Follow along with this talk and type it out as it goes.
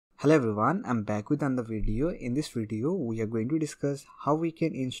Hello everyone, I'm back with another video. In this video, we are going to discuss how we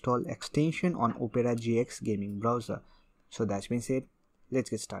can install extension on Opera GX gaming browser. So that's been said,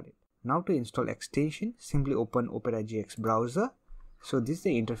 let's get started. Now to install extension, simply open Opera GX browser. So this is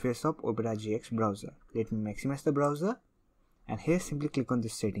the interface of Opera GX browser. Let me maximize the browser, and here simply click on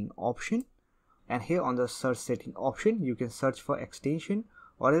this setting option, and here on the search setting option you can search for extension,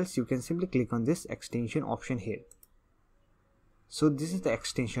 or else you can simply click on this extension option here. So this is the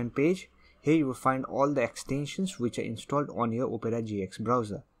extension page. Here you will find all the extensions which are installed on your Opera GX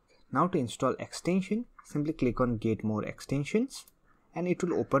browser. Now to install extension, simply click on get more extensions, and it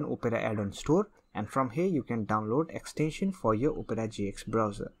will open Opera add-on store, and from here you can download extension for your Opera GX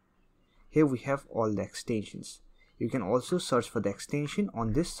browser. Here we have all the extensions. You can also search for the extension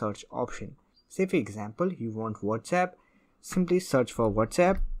on this search option. Say for example you want WhatsApp, simply search for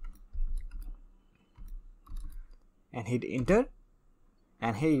WhatsApp and hit enter.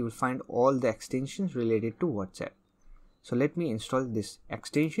 And here you will find all the extensions related to WhatsApp. So let me install this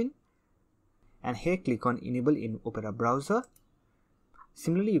extension, and here click on enable in Opera browser.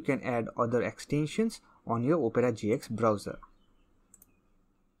 Similarly, you can add other extensions on your Opera GX browser.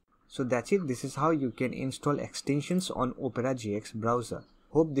 So that's it. This is how you can install extensions on Opera GX browser.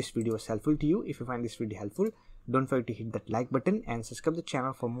 Hope this video was helpful to you. If you find this video helpful, don't forget to hit that like button and subscribe the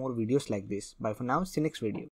channel for more videos like this. Bye for now. See you next video.